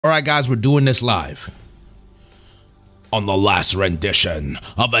All right, guys, we're doing this live. On the last rendition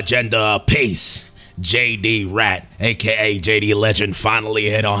of Agenda Peace, JD Rat, aka JD Legend, finally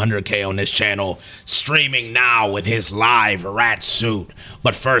hit 100K on this channel, streaming now with his live rat suit.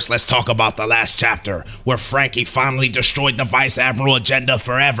 But first, let's talk about the last chapter, where Franky finally destroyed the Vice Admiral agenda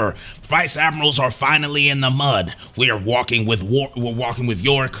forever. Vice Admirals are finally in the mud. We're walking with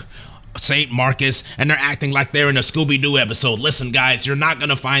York, St. Marcus, and they're acting like they're in a Scooby-Doo episode. Listen, guys, you're not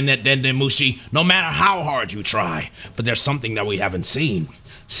gonna find that Dendemushi no matter how hard you try. But there's something that we haven't seen.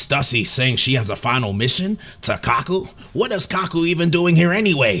 Stussy saying she has a final mission to Kaku? What is Kaku even doing here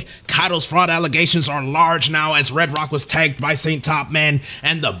anyway? Kaido's fraud allegations are large now as Red Rock was tagged by St. Topman,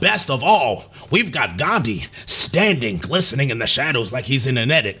 and the best of all, we've got Gandhi standing, glistening in the shadows like he's in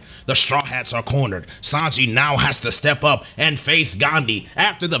an edit. The Straw Hats are cornered. Sanji now has to step up and face Gandhi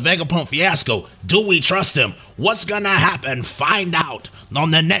after the Vegapunk fiasco. Do we trust him? What's gonna happen? Find out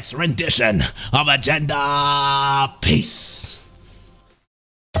on the next rendition of Agenda Peace.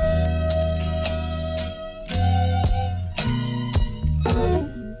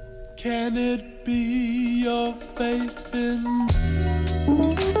 Can it be your faith in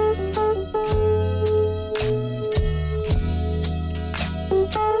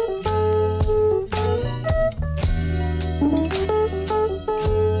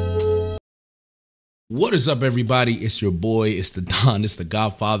What is up, everybody? It's your boy, it's the Don, it's the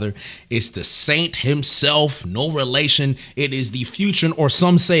Godfather, it's the Saint himself, no relation. It is the future, or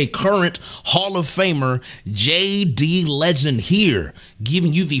some say current, Hall of Famer, JD Legend here,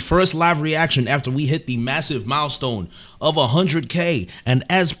 giving you the first live reaction after we hit the massive milestone of 100K. And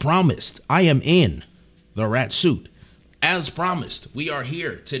as promised, I am in the rat suit. As promised, we are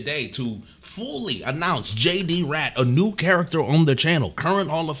here today to fully announce JD Rat, a new character on the channel, current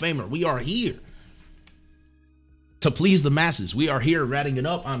Hall of Famer. We are here to please the masses. We are here ratting it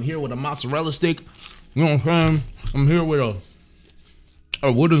up. I'm here with a mozzarella stick. You know what I'm saying? I'm here with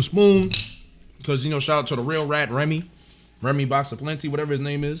a wooden spoon. Because, you know, shout out to the real rat, Remy. Remy Box of Plenty, whatever his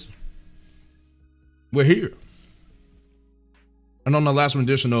name is. We're here. And on the last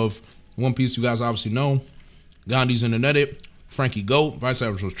rendition of One Piece, you guys obviously know, Gandhi's in an edit. Franky GOAT. Vice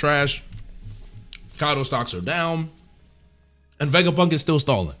Admiral's trash. Kaido stocks are down. And Vegapunk is still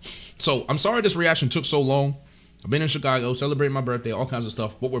stalling. So, I'm sorry this reaction took so long. I've been in Chicago, celebrating my birthday, all kinds of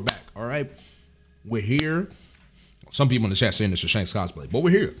stuff, but we're back, all right? We're here. Some people in the chat saying it's a Shanks cosplay, but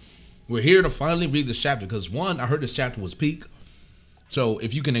we're here. We're here to finally read this chapter, because one, I heard this chapter was peak. So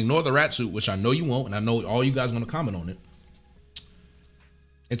if you can ignore the rat suit, which I know you won't, and I know all you guys are going to comment on it,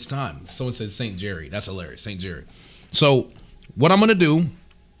 it's time. Someone said St. Jerry. That's hilarious, St. Jerry. So what I'm going to do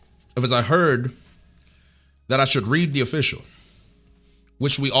is I heard that I should read the official,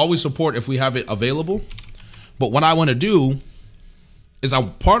 which we always support if we have it available. But what I want to do is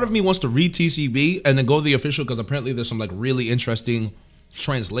part of me wants to read TCB and then go to the official, because apparently there's some like really interesting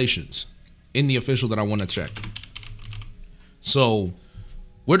translations in the official that I want to check. So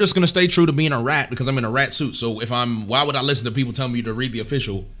we're just going to stay true to being a rat because I'm in a rat suit. So why would I listen to people telling me to read the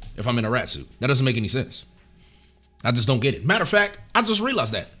official if I'm in a rat suit? That doesn't make any sense. I just don't get it. Matter of fact, I just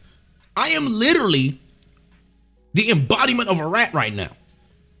realized that I am literally the embodiment of a rat right now.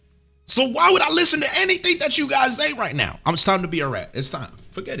 So why would I listen to anything that you guys say right now? It's time to be a rat. It's time.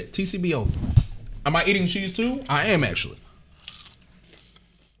 Forget it. TCB over. Am I eating cheese too? I am, actually.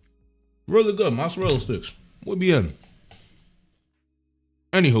 Really good. Mozzarella sticks. We'll be in.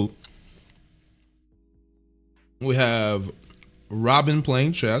 Anywho. We have Robin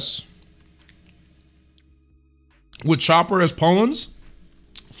playing chess. With Chopper as pawns.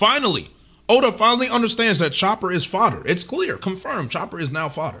 Finally. Oda finally understands that Chopper is fodder. It's clear. Confirmed. Chopper is now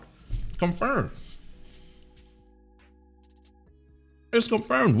fodder. Confirmed. It's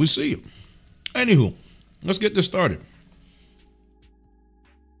confirmed. We see it. Anywho, let's get this started.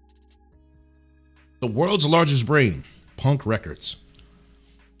 The world's largest brain, Punk Records.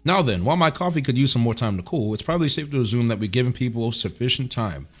 Now then, while my coffee could use some more time to cool, it's probably safe to assume that we've given people sufficient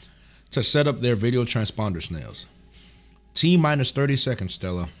time to set up their video transponder snails. T-minus 30 seconds,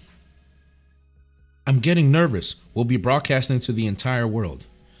 Stella. I'm getting nervous. We'll be broadcasting to the entire world.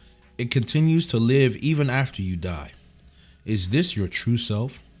 It continues to live even after you die. Is this your true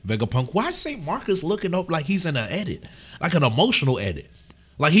self? Vegapunk. Why is St. Marcus looking up like he's in an edit? Like an emotional edit.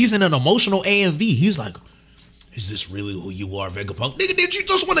 Like he's in an emotional AMV. He's like, is this really who you are, Vegapunk? Nigga, did you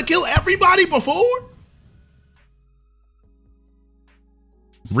just want to kill everybody before?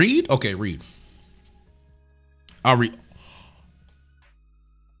 Read? Okay, read. I'll read.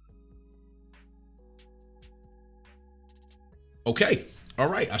 Okay. All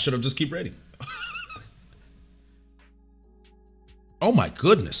right. I should have just keep reading. Oh Oh my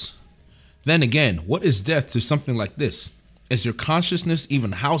goodness. Then again, what is death to something like this? Is your consciousness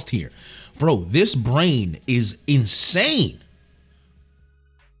even housed here? Bro, this brain is insane.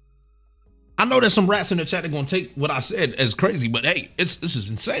 I know there's some rats in the chat that are gonna take what I said as crazy, but hey, this is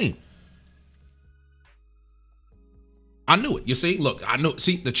insane. I knew it. You see, look, I know.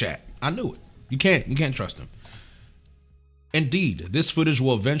 See the chat. I knew it. You can't trust him. Indeed, this footage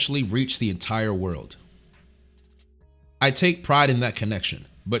will eventually reach the entire world. I take pride in that connection,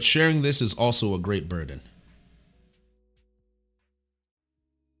 but sharing this is also a great burden.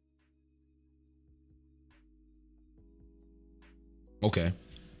 Okay.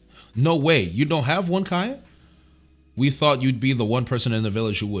 No way. You don't have one, Kaya? We thought you'd be the one person in the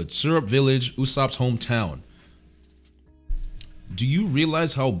village who would. Syrup Village, Usopp's hometown. Do you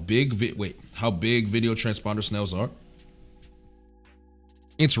realize how big video transponder snails are?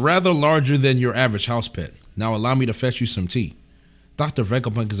 It's rather larger than your average house pet. Now allow me to fetch you some tea. Dr.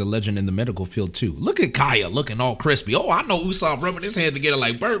 Vegapunk is a legend in the medical field too. Look at Kaya looking all crispy. Oh, I know Usopp rubbing his hand together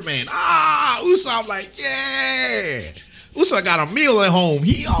like Birdman. Ah, Usopp like, yeah. Usopp got a meal at home.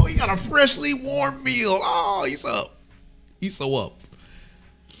 He got a freshly warm meal. Oh, he's up. He's so up.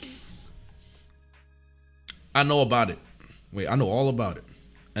 I know about it. Wait, I know all about it.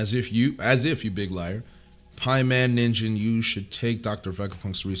 As if you big liar. Pie Man Ninja, you should take Dr.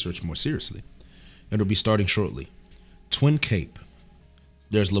 Vegapunk's research more seriously. It'll be starting shortly. Twin Cape.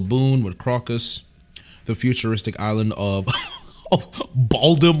 There's Laboon with Crocus. The futuristic island of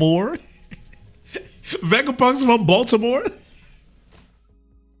Baltimore. Vegapunk's from Baltimore?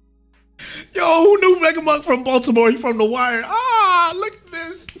 Yo, who knew Vegapunk from Baltimore? He from The Wire. Ah, look at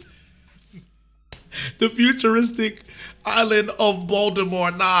this. The futuristic island of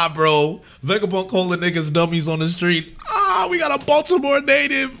Baltimore. Nah, bro. Vegapunk calling niggas dummies on the street. Ah, we got a Baltimore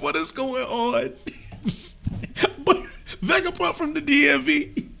native. What is going on? But Vegapunk from the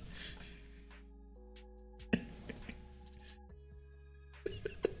DMV.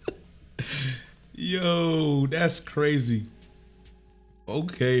 Yo, that's crazy.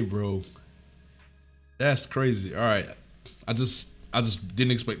 Okay, bro. That's crazy. All right. I just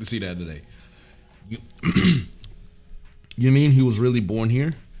didn't expect to see that today. You mean he was really born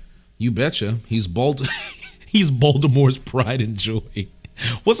here? You betcha. He's Baltimore's pride and joy.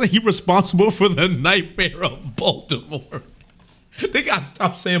 Wasn't he responsible for the nightmare of Baltimore? They gotta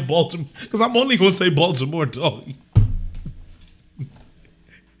stop saying Baltimore, because I'm only gonna say Baltimore, dog.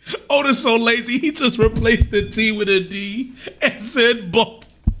 Oh, they're so lazy. He just replaced the T with a D and said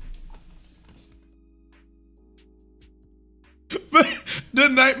the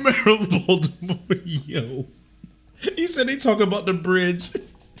nightmare of Baltimore. Yo. He said they talking about the bridge.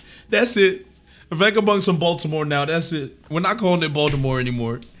 That's it. Vegapunk's from Baltimore now. That's it. We're not calling it Baltimore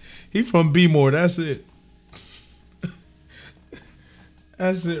anymore. He from B-more. That's it.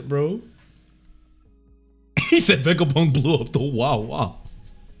 That's it, bro. He said Vegapunk blew up the Wawa. All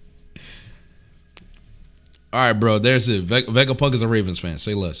right, bro. There's it. Vegapunk is a Ravens fan.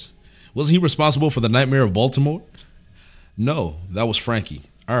 Say less. Wasn't he responsible for the nightmare of Baltimore? No, that was Frankie.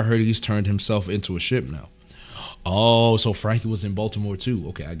 I heard he's turned himself into a ship now. Oh, so Frankie was in Baltimore too.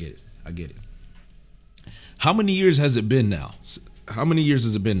 Okay, I get it. How many years has it been now?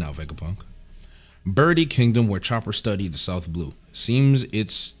 Vegapunk? Birdie Kingdom, where Chopper studied the South Blue. Seems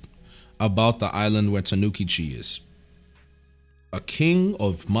it's about the island where Tanuki-Chi is. A king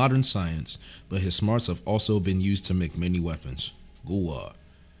of modern science, but his smarts have also been used to make many weapons. Guwa.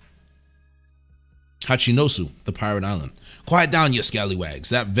 Hachinosu, the pirate island. Quiet down, you scallywags.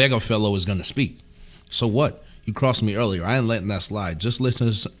 That Vega fellow is gonna speak. So what? You crossed me earlier. I ain't letting that slide. Just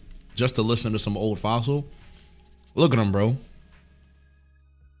to listen to some old fossil. Look at him, bro.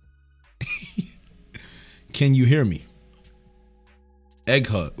 Can you hear me?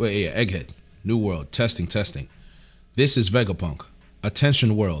 Egghead. New world. Testing. This is Vegapunk.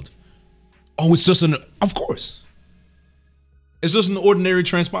 Attention world. Oh, it's just of course. It's just an ordinary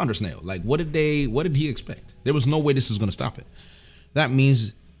transponder snail. Like, what did he expect? There was no way this is gonna stop it. That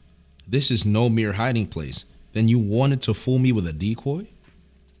means this is no mere hiding place. Then you wanted to fool me with a decoy?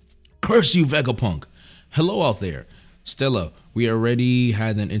 Curse you, Vegapunk. Hello out there. Stella, we already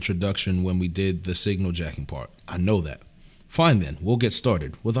had an introduction when we did the signal jacking part. I know that. Fine then, we'll get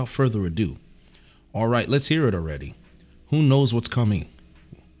started without further ado. All right, let's hear it already. Who knows what's coming?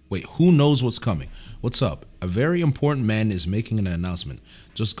 Wait, who knows what's coming? What's up? A very important man is making an announcement.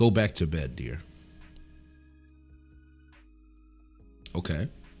 Just go back to bed, dear. Okay.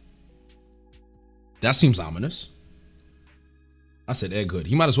 That seems ominous. I said Egghood.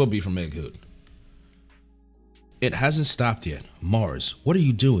 He might as well be from Egghood. It hasn't stopped yet. Mars, what are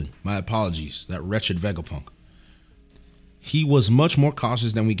you doing? My apologies. That wretched Vegapunk. He was much more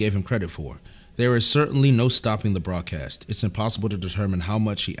cautious than we gave him credit for. There is certainly no stopping the broadcast. It's impossible to determine how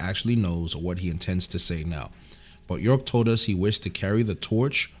much he actually knows or what he intends to say now. But York told us he wished to carry the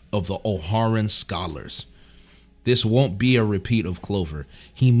torch of the O'Haran scholars. This won't be a repeat of Clover.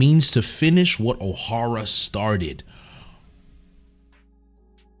 He means to finish what O'Hara started.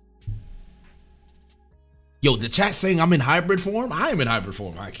 Yo, the chat saying I'm in hybrid form? I am in hybrid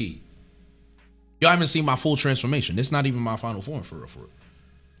form, high key. Y'all haven't seen my full transformation. It's not even my final form for real.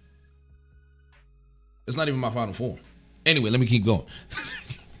 It's not even my final form. Anyway, let me keep going.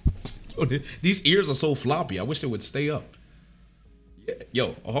 Yo, these ears are so floppy. I wish they would stay up. Yeah,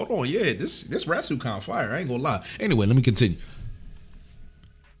 yo, hold on. Yeah, this rat suit kind of fire. I ain't gonna lie. Anyway, let me continue.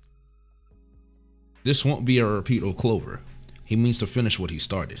 This won't be a repeat of Clover. He means to finish what he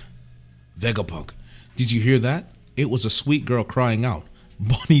started. Vegapunk, did you hear that? It was a sweet girl crying out.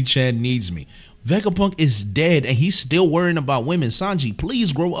 Bonnie Chan needs me. Vegapunk is dead and he's still worrying about women. Sanji,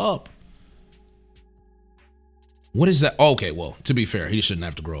 please grow up. What is that? Okay, well, to be fair, he shouldn't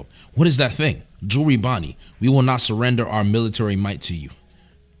have to grow up. What is that thing? Jewelry Bonnie, we will not surrender our military might to you.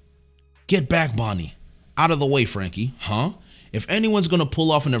 Get back, Bonnie. Out of the way, Frankie. Huh? If anyone's gonna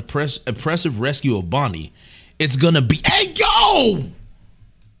pull off an impressive rescue of Bonnie, it's gonna be... Hey, yo!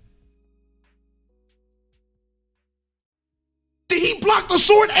 Did he block the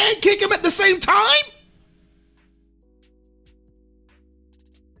sword and kick him at the same time?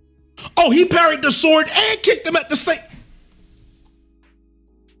 Oh, he parried the sword and kicked him at the same...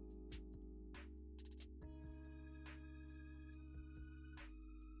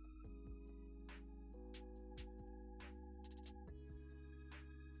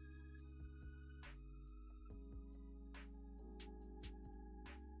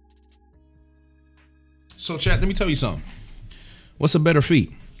 So, chat, let me tell you something. What's a better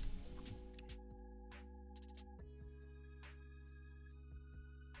feat?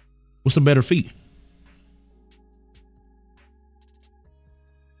 What's the better feat?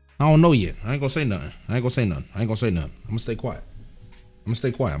 I don't know yet. I ain't gonna say nothing. I'm gonna stay quiet. I'm gonna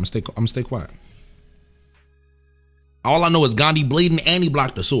stay quiet. All I know is Gandhi bleeding and he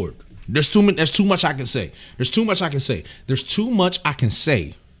blocked the sword. There's too much I can say. There's too much I can say.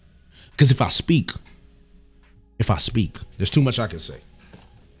 Because if I speak, there's too much I can say.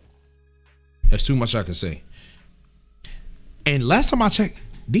 And last time I checked,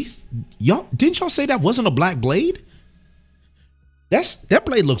 y'all didn't y'all say that wasn't a black blade? That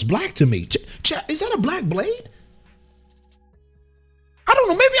blade looks black to me. Is that a black blade? I don't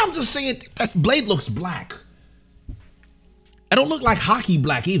know. Maybe I'm just saying that blade looks black. It don't look like hockey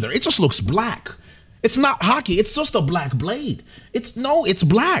black either. It just looks black. It's not hockey. It's just a black blade. It's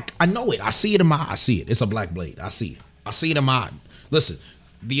black. I know it. I see it in my eye. I see it. It's a black blade. I see it in my eye. Listen,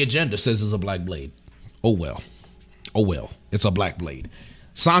 the agenda says it's a black blade. Oh well. It's a black blade.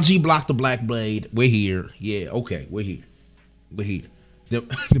 Sanji blocked the black blade. We're here. Yeah, okay. We're here.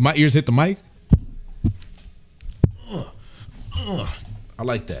 Did my ears hit the mic? I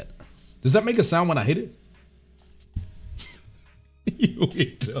like that. Does that make a sound when I hit it?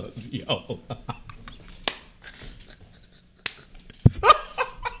 It does, yo.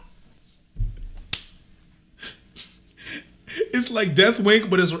 It's like Death Wink,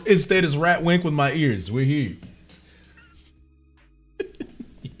 but instead it's Rat Wink with my ears. We're here.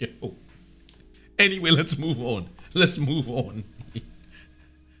 Yo. Anyway, let's move on.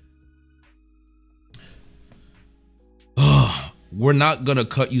 We're not gonna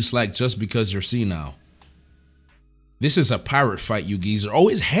cut you slack just because you're senile. This is a pirate fight, you geezer. Oh,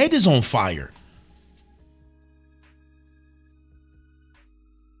 his head is on fire.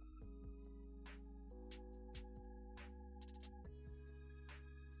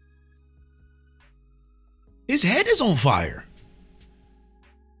 His head is on fire.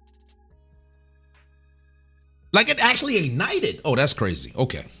 Like it actually ignited. Oh, that's crazy.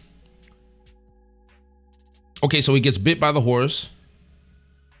 Okay. Okay, so he gets bit by the horse.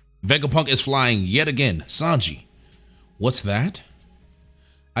 Vegapunk is flying yet again. Sanji, what's that?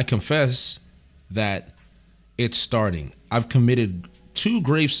 I confess that it's starting. I've committed 2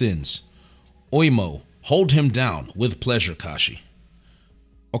 grave sins. Oimo, hold him down with pleasure, Kashi.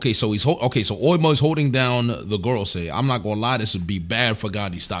 Okay, so Oimo is holding down the Gorosei. I'm not gonna lie, this would be bad for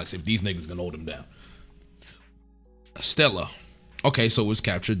Gandhi stocks if these niggas gonna hold him down. Stella. Okay, so it was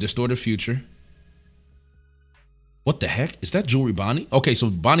captured. Distorted future. What the heck? Is that Jewelry Bonnie? Okay, so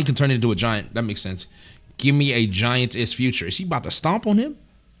Bonnie can turn into a giant. That makes sense. Give me a giantess future. Is he about to stomp on him?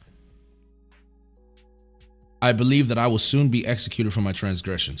 I believe that I will soon be executed for my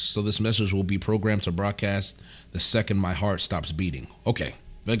transgressions. So this message will be programmed to broadcast the second my heart stops beating. Okay.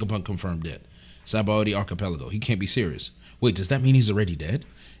 Vegapunk confirmed dead. Sabaody Archipelago. He can't be serious. Wait, does that mean he's already dead?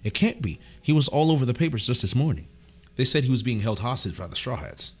 It can't be. He was all over the papers just this morning. They said he was being held hostage by the Straw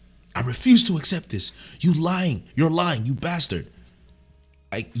Hats. I refuse to accept this. You lying. You're lying, you bastard.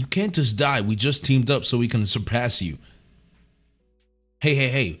 You can't just die. We just teamed up so we can surpass you.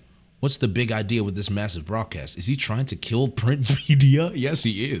 Hey. What's the big idea with this massive broadcast? Is he trying to kill print media? Yes,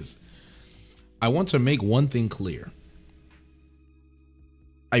 he is. I want to make one thing clear.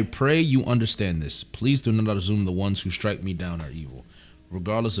 I pray you understand this. Please do not assume the ones who strike me down are evil,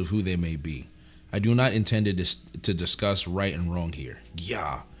 regardless of who they may be. I do not intend to discuss right and wrong here.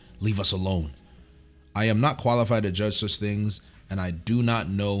 Yeah, leave us alone. I am not qualified to judge such things, and I do not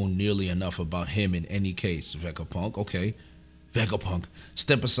know nearly enough about him in any case. Vegapunk, okay. Vegapunk,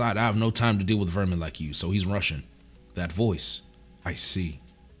 step aside. I have no time to deal with vermin like you. So he's Russian. That voice, I see.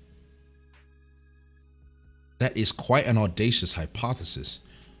 That is quite an audacious hypothesis.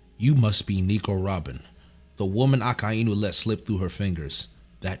 You must be Nico Robin, the woman Akainu let slip through her fingers.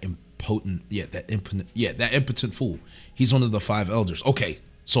 That impotent fool. He's one of the 5 elders. Okay,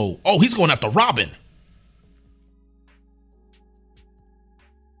 so, he's going after Robin.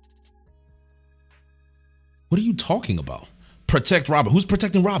 What are you talking about? Protect Robin. Who's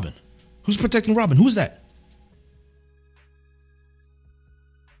protecting Robin? Who's protecting Robin? Who's that?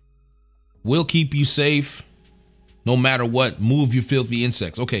 We'll keep you safe. No matter what, move you filthy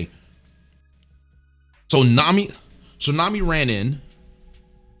insects. Okay. So Nami ran in,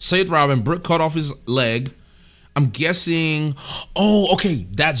 saved Robin. Brook cut off his leg. I'm guessing. Oh, okay.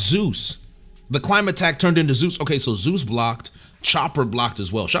 That's Zeus. The climate attack turned into Zeus. Okay, so Zeus blocked. Chopper blocked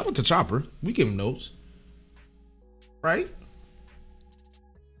as well. Shout out to Chopper. We give him those. Right?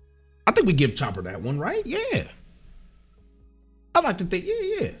 I think we give Chopper that one, right? Yeah. I like to think,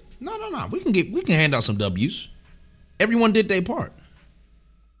 yeah. No. We can hand out some W's. Everyone did their part.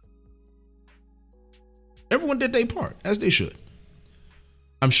 Everyone did their part, as they should.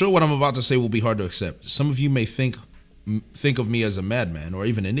 I'm sure what I'm about to say will be hard to accept. Some of you may think of me as a madman or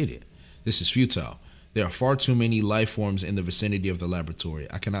even an idiot. This is futile. There are far too many life forms in the vicinity of the laboratory.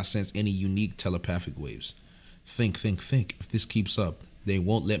 I cannot sense any unique telepathic waves. Think. If this keeps up, they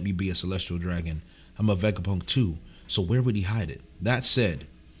won't let me be a celestial dragon. I'm a Vegapunk too, so where would he hide it? That said,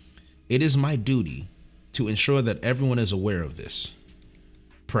 it is my duty to ensure that everyone is aware of this.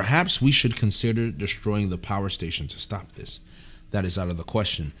 Perhaps we should consider destroying the power station to stop this. That is out of the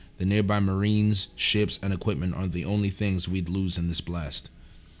question. The nearby marines, ships, and equipment are the only things we'd lose in this blast.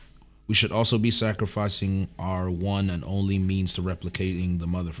 We should also be sacrificing our one and only means to replicating the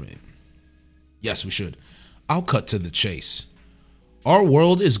mother frame. Yes, we should. I'll cut to the chase. Our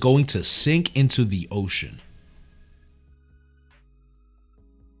world is going to sink into the ocean.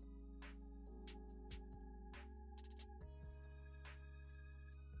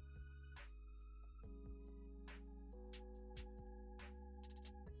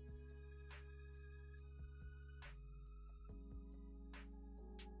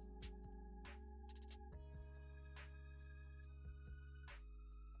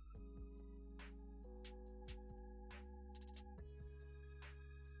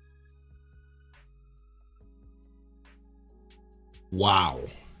 Wow.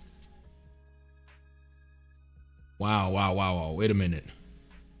 Wait a minute.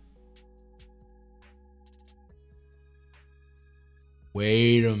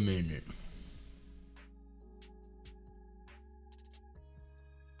 Wait a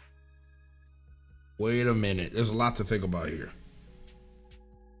minute. There's a lot to think about here.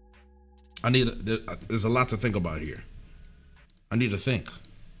 There's a lot to think about here. I need to think.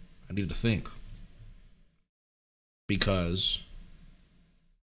 Because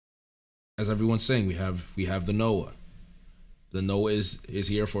as everyone's saying, we have the Noah. The Noah is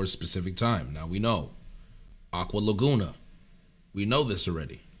here for a specific time. Now we know. Aqua Laguna. We know this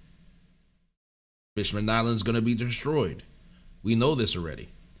already. Fishman Island's gonna be destroyed. We know this already.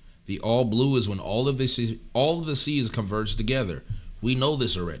 The all blue is when all of the seas converge together. We know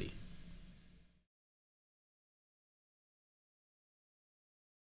this already.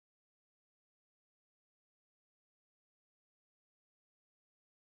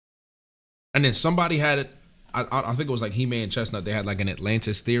 And then somebody had it. I think it was like He-Man and Chestnut. They had like an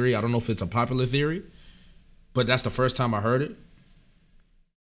Atlantis theory. I don't know if it's a popular theory, but that's the first time I heard it.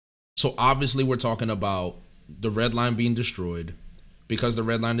 So obviously we're talking about the red line being destroyed. Because the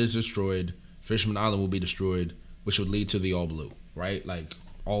red line is destroyed, Fishman Island will be destroyed, which would lead to the all blue, right? Like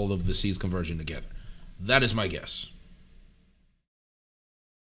all of the seas converging together. That is my guess.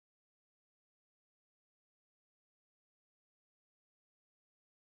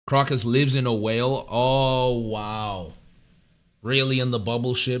 Crocus lives in a whale. Oh, wow. Really in the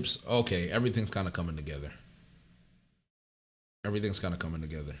bubble ships? Okay, everything's kind of coming together. Everything's kind of coming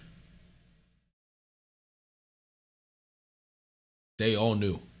together. They all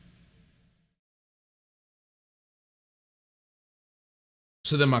knew.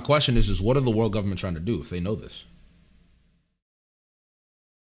 So then my question is what are the world government trying to do if they know this?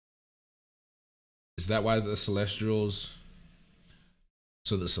 Is that why the Celestials...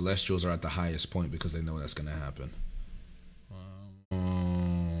 So the Celestials are at the highest point because they know that's going to happen.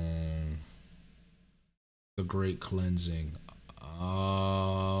 The Great Cleansing. Oh.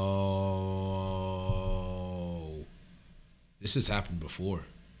 This has happened before.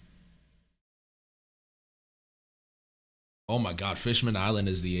 Oh my God, Fishman Island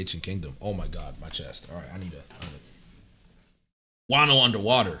is the ancient kingdom. Oh my God, my chest. All right, I need it. Wano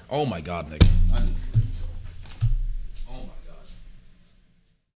underwater. Oh my God, nigga. Oh my God.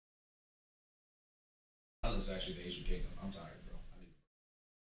 Island's actually the Asian kingdom. I'm tired,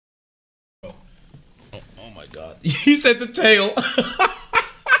 bro. Oh my God. He said the tail. Yo,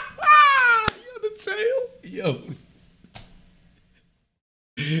 the tail.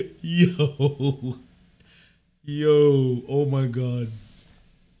 Yo. Oh my God.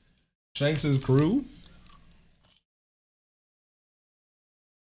 Shanks' crew?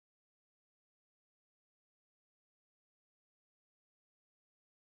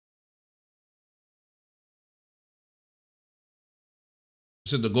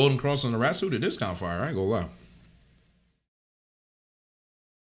 Said the golden cross on the rat suit, it is kind of fire. I ain't gonna lie.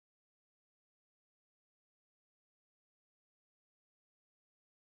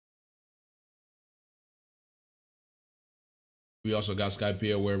 We also got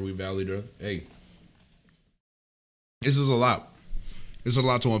Skypiea where we valued Earth. Hey, this is a lot. It's a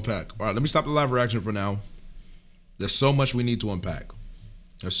lot to unpack. All right, let me stop the live reaction for now. There's so much we need to unpack.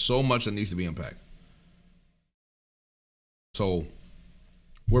 There's so much that needs to be unpacked. So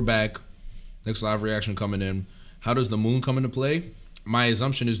we're back. Next live reaction coming in. How does the moon come into play? My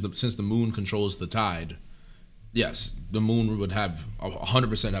assumption is that since the moon controls the tide, yes, the moon would have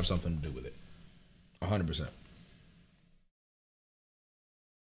 100% have something to do with it. 100%.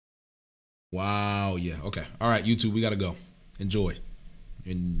 Wow. Yeah. Okay. All right, YouTube, we got to go. Enjoy.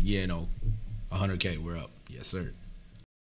 And, 100K, we're up. Yes, sir.